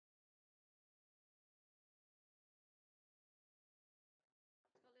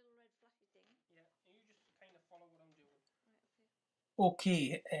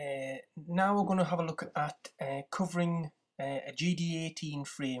Okay, now we're going to have a look at covering a GD18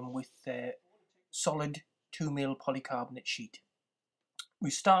 frame with solid 2mm polycarbonate sheet. We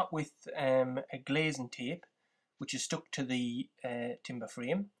start with a glazing tape which is stuck to the timber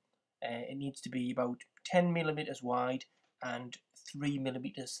frame. It needs to be about 10mm wide and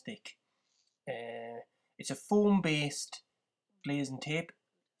 3mm thick. It's a foam based glazing tape.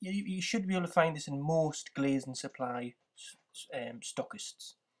 You should be able to find this in most glazing supply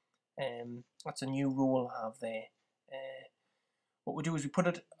stockists. That's a new rule I have there. What we do is we put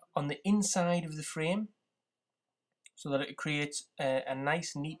it on the inside of the frame so that it creates a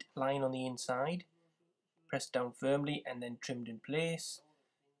nice neat line on the inside, pressed down firmly and then trimmed in place.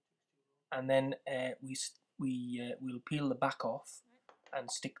 And then we'll peel the back off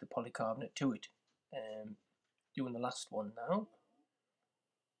and stick the polycarbonate to it. Doing the last one now.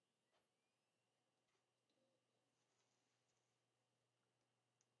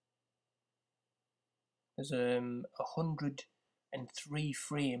 There's 103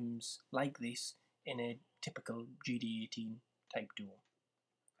 frames like this in a typical GD18 type dome,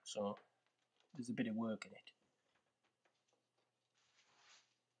 so there's a bit of work in it.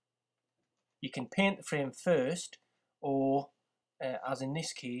 You can paint the frame first, or as in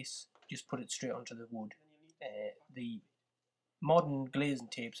this case, just put it straight onto the wood. The modern glazing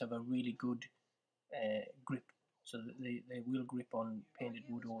tapes have a really good grip, so that they will grip on painted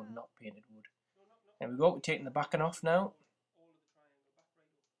wood or not painted wood. There we go, we're taking the backing off now.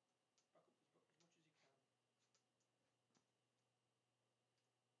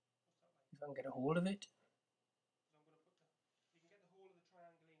 If I can get a hold of it.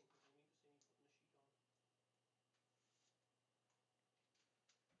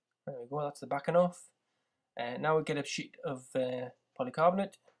 There we go, that's the backing off. Now we get a sheet of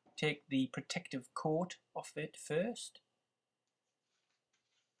polycarbonate. Take the protective coat off it first,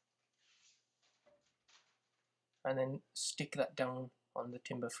 and then stick that down on the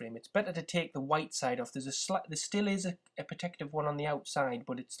timber frame. It's better to take the white side off. There still is a protective one on the outside,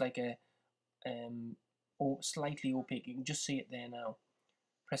 but it's like a slightly opaque. You can just see it there now.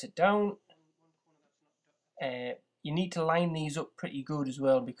 Press it down. You need to line these up pretty good as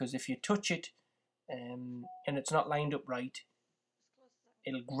well, because if you touch it and it's not lined up right,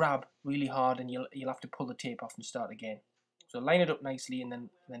 it'll grab really hard and you'll have to pull the tape off and start again. So line it up nicely and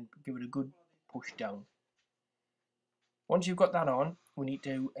then give it a good push down. Once you've got that on, we need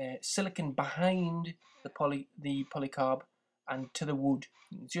to silicon behind the polycarb and to the wood.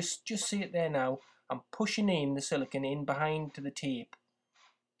 Just see it there now. I'm pushing in the silicon in behind to the tape.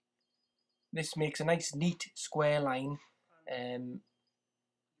 This makes a nice neat square line, and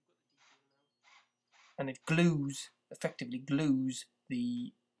it effectively glues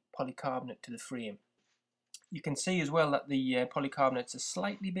the polycarbonate to the frame. You can see as well that the polycarbonate's a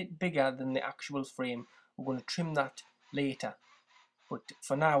slightly bit bigger than the actual frame. We're going to trim that later, but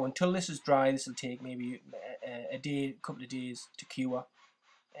for now, until this is dry, this will take maybe a couple of days to cure.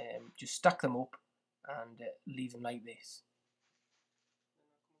 Just stack them up and leave them like this.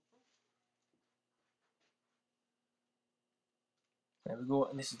 There we go,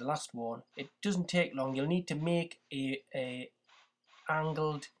 and this is the last one. It doesn't take long. You'll need to make a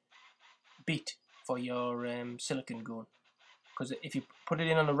angled bit for your silicone gun, because if you put it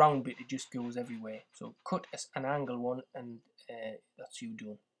in on a round bit, it just goes everywhere. So cut an angle one, and that's you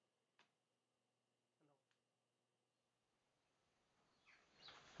done.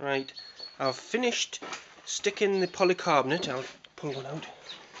 Right, I've finished sticking the polycarbonate. I'll pull one out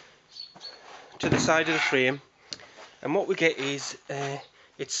to the side of the frame, and what we get is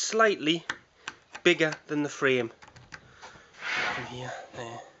it's slightly bigger than the frame. From here,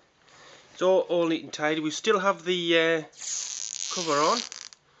 there. It's all neat and tidy. We still have the cover on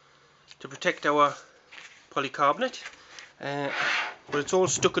to protect our polycarbonate, but it's all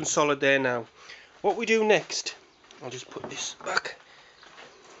stuck and solid there now. What we do next, I'll just put this back,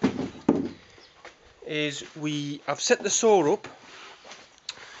 is I've set the saw up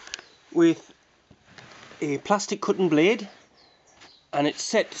with a plastic cutting blade, and it's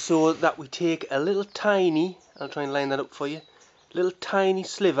set so that we take a little tiny, I'll try and line that up for you, little tiny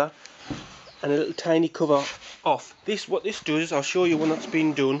sliver and a little tiny cover off. What this does, I'll show you when that's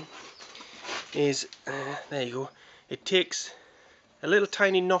been done, is there you go, it takes a little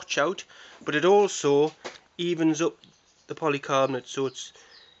tiny notch out, but it also evens up the polycarbonate, so it's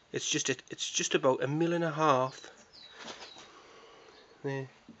just about 1.5 mm there,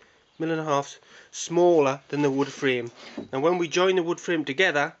 1.5 mm smaller than the wood frame. And when we join the wood frame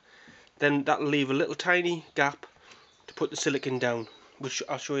together, then that'll leave a little tiny gap to put the silicone down, which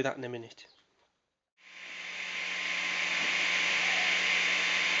I'll show you that in a minute.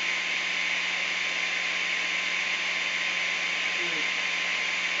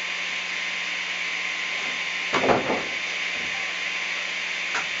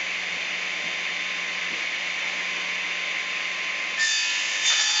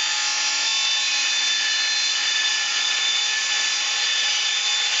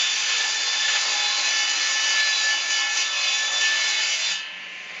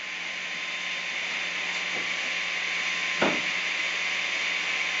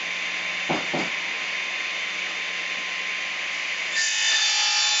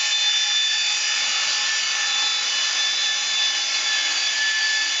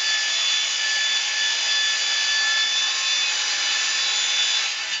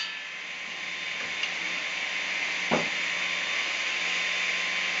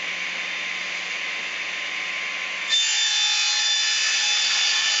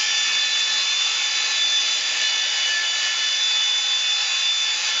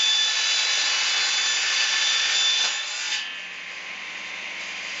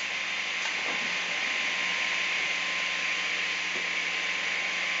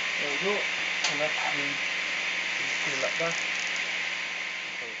 There we go, and that's the seal like that.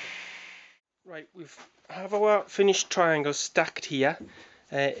 Right, have our finished triangles stacked here.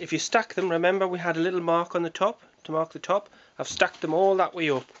 If you stack them, remember we had a little mark on the top to mark the top. I've stacked them all that way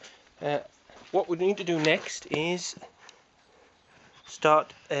up. What we need to do next is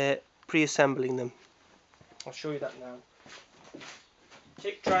start pre-assembling them. I'll show you that now.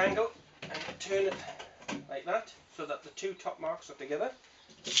 Take triangle and turn it like that so that the two top marks are together.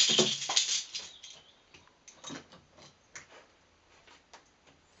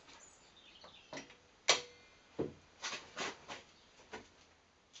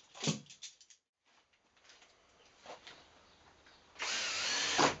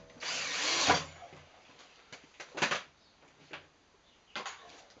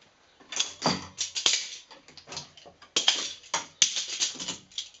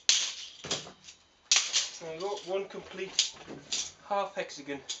 There we go, one complete half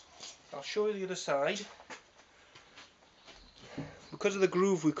hexagon. I'll show you the other side. Because of the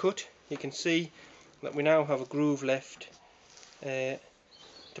groove we cut, you can see that we now have a groove left to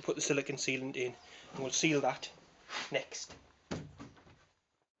put the silicon sealant in, and we'll seal that next.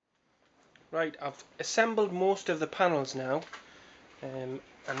 Right, I've assembled most of the panels now, and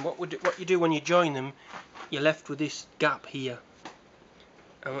what you do when you join them, you're left with this gap here.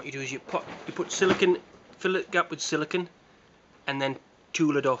 And what you do is you put silicon, fill the gap with silicon, and then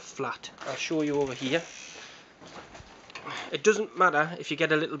tool it off flat. I'll show you over here. It doesn't matter if you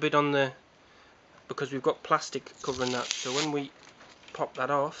get a little bit on the, because we've got plastic covering that, so when we pop that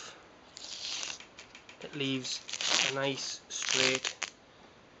off, it leaves a nice straight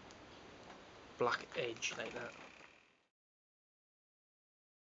black edge like that.